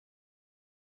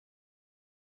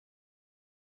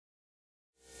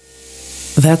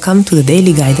Welcome to the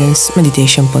Daily Guidance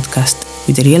Meditation Podcast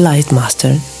with the Realized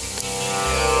Master.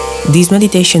 These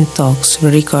meditation talks were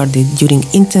recorded during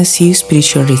intensive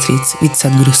spiritual retreats with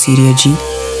Sadhguru Sirioji.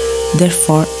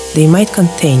 Therefore, they might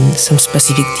contain some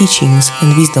specific teachings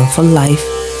and wisdom for life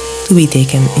to be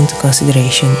taken into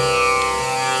consideration.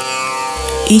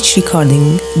 Each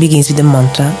recording begins with a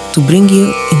mantra to bring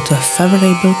you into a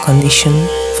favorable condition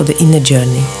for the inner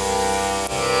journey.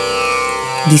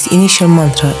 This initial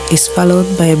mantra is followed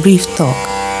by a brief talk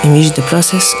in which the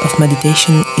process of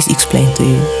meditation is explained to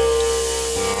you.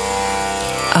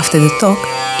 After the talk,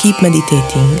 keep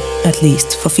meditating at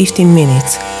least for 15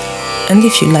 minutes, and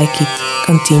if you like it,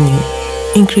 continue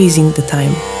increasing the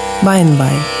time by and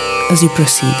by as you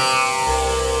proceed.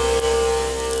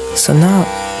 So now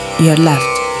you are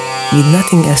left with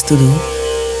nothing else to do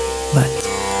but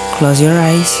close your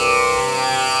eyes,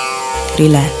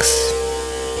 relax,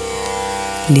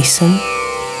 listen,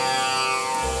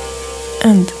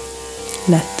 and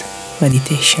let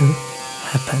meditation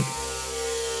happen.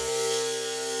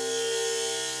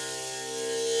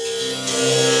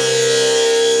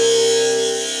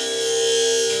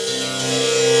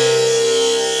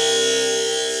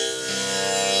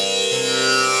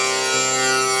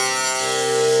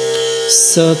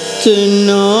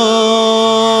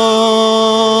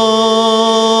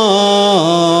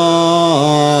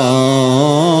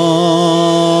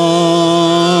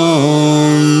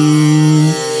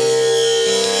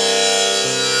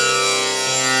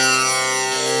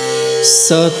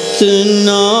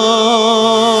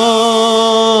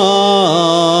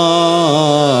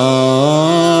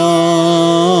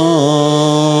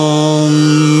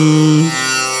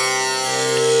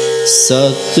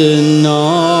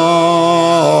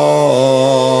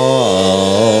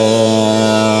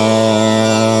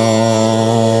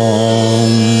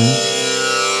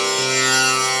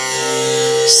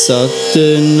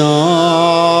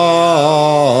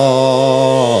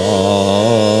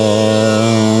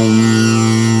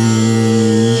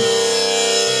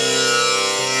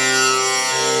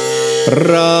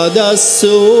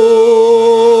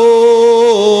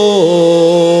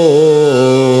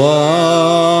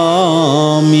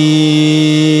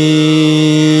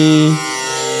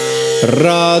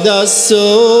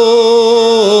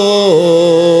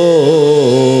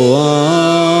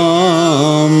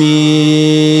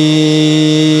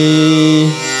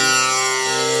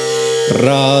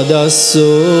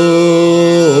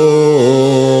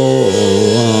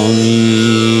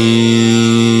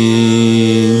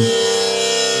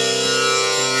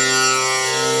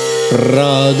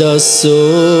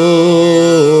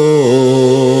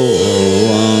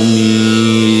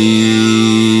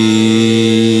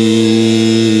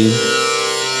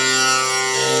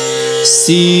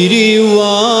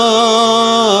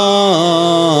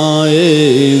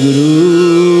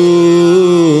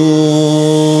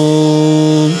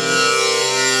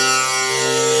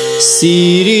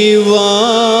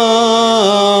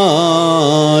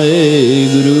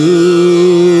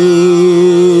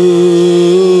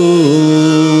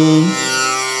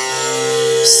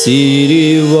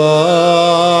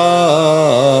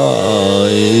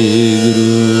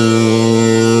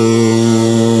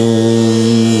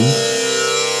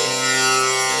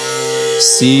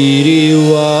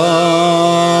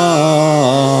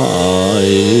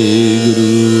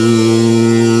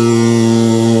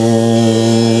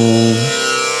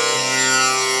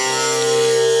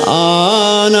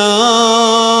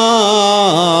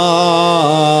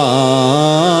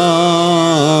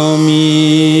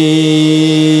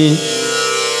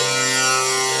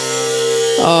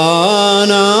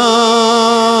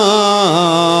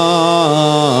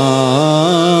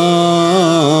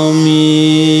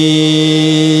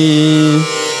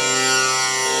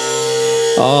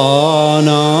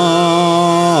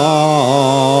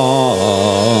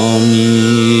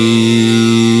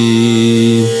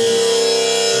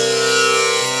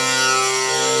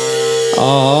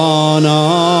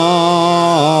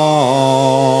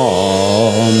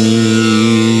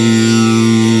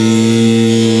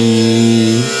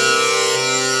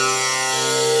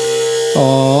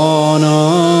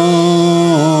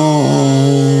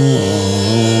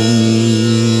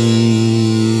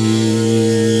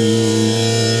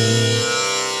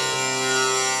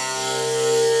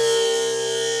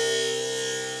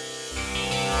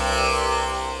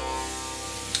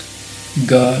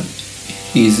 God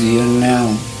is here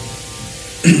now.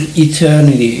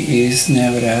 Eternity is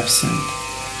never absent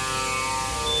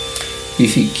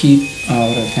if we keep our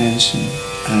attention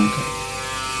anchored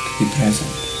to the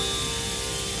present.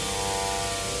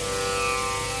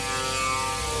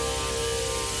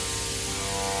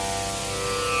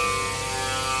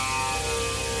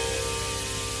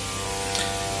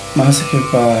 Master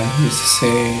Kripa used to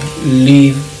say,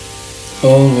 live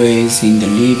always in the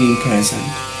living present.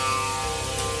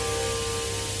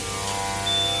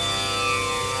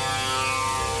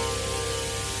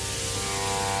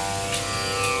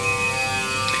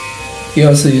 He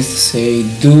also used to say,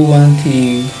 do one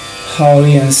thing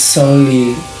wholly and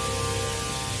solely.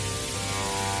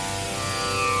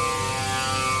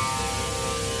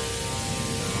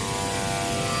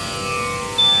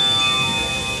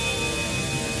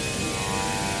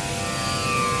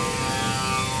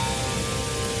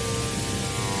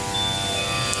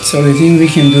 So the thing we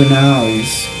can do now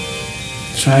is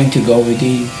trying to go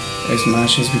within as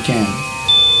much as we can.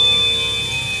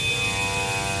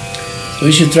 So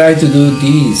we should try to do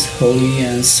this wholly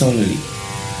and solely.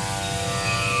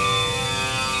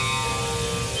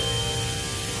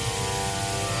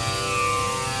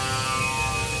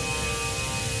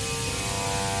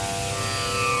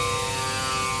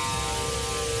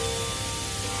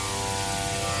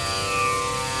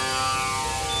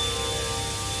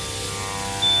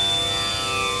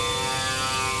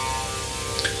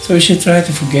 So we should try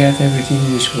to forget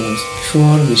everything which was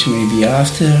before, which may be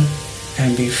after,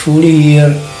 and be fully here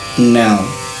now.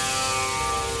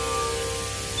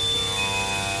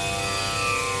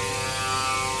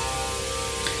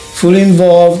 Fully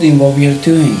involved in what we are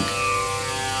doing.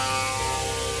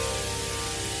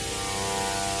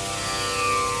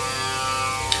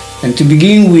 And to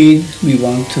begin with, we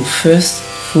want to first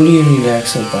fully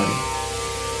relax our body.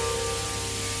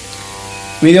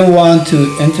 We don't want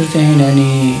to entertain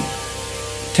any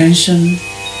tension,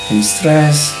 any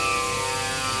stress,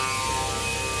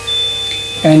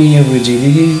 any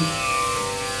rigidity.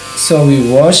 So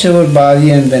we watch our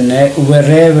body, and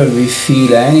wherever we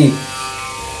feel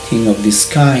anything of this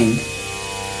kind,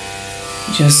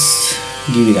 just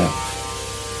give it up.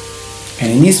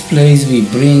 And in this place we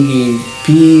bring in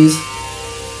peace,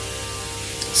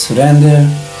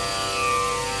 surrender,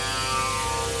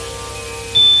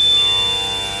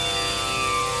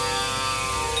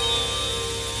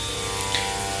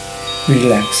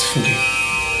 relax fully.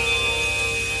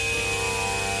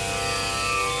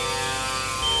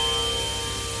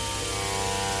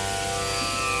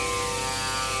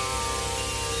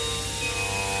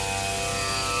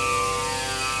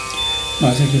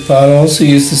 Master Kripa also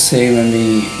used to say when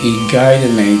we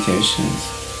guided meditations,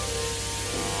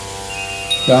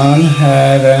 don't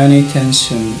have any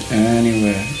tension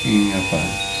anywhere in your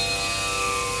body.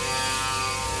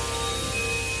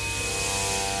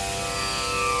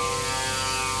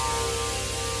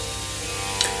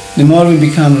 The more we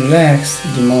become relaxed,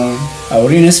 the more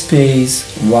our inner space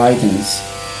widens,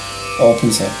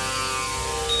 opens up.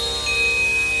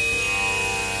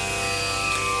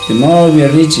 The more we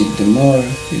are rigid, the more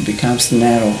it becomes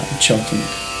narrow and choking.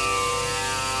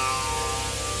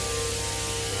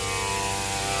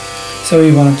 So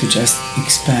we want to just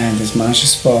expand as much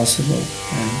as possible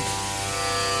and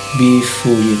be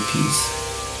fully at peace.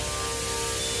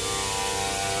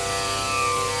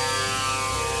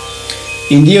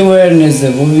 In the awareness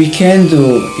that what we can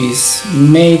do is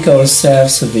make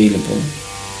ourselves available.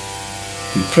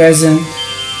 Be present,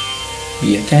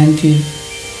 be attentive,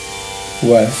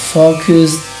 well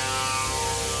focused,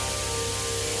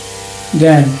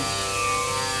 then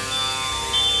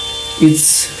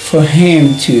it's for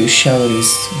Him to shower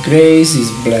His grace,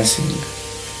 His blessing.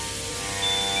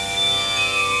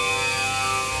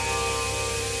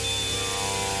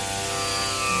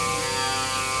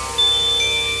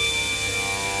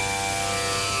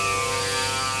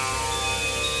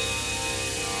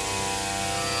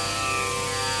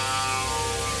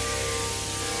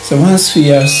 So once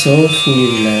we are so fully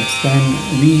relaxed,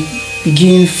 then we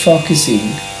begin focusing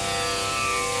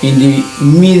in the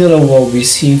middle of what we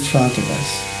see in front of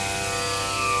us.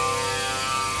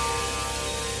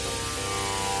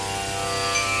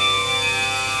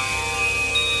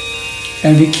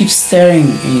 And we keep staring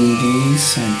in the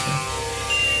center.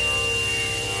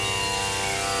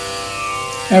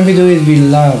 And we do it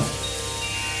with love.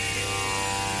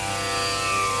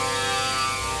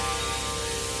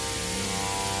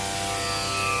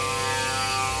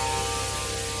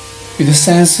 With a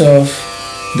sense of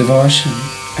devotion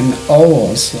and awe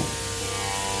also.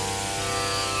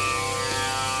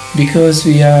 Because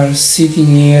we are sitting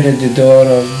here at the door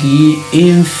of the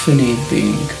infinite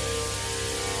being.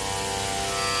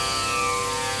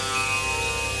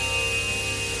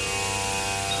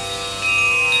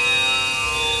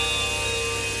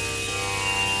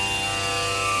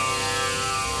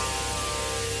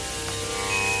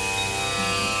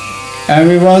 And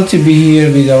we want to be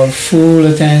here with our full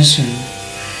attention,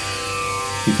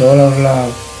 with all our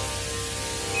love.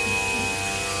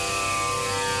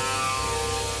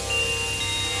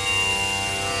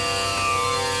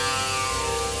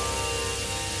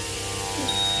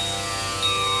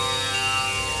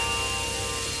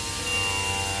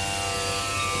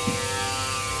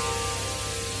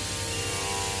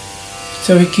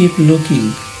 So we keep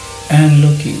looking and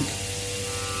looking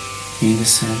in the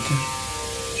center,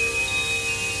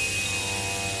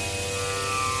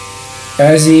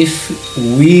 as if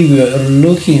we were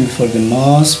looking for the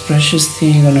most precious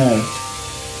thing on earth,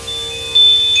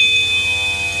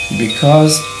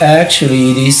 because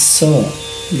actually it is so.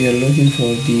 We are looking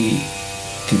for the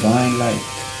divine light.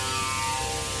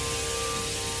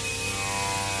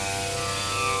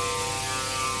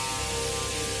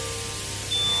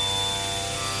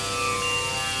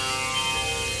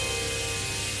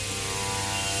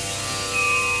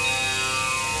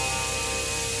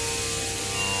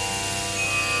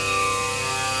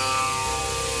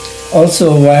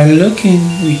 Also, while looking,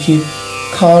 we keep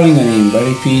calling on Him by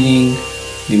repeating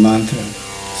the mantra,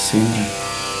 Simran.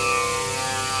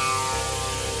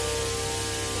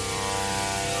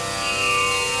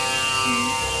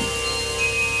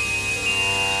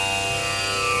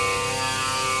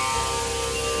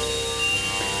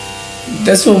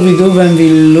 That's what we do when we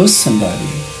lose somebody.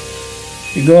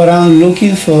 We go around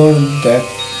looking for that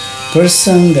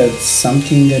person, that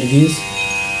something that it is.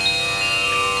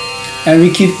 And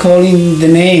we keep calling the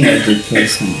name of the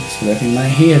person so that we might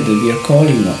hear that we are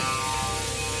calling on.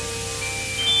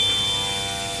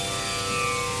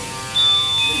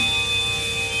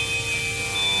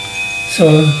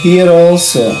 So here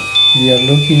also we are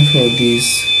looking for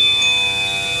this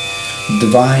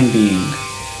divine being.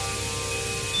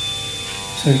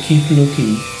 So we keep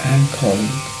looking and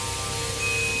calling.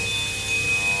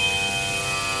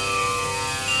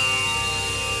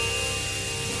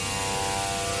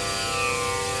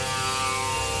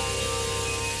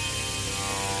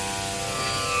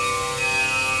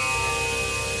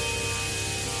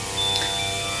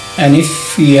 And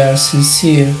if we are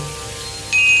sincere,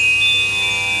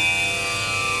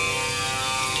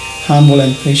 humble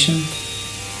and patient,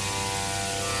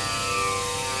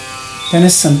 then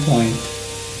at some point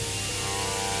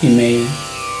He may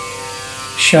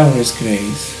shower His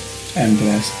grace and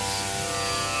bless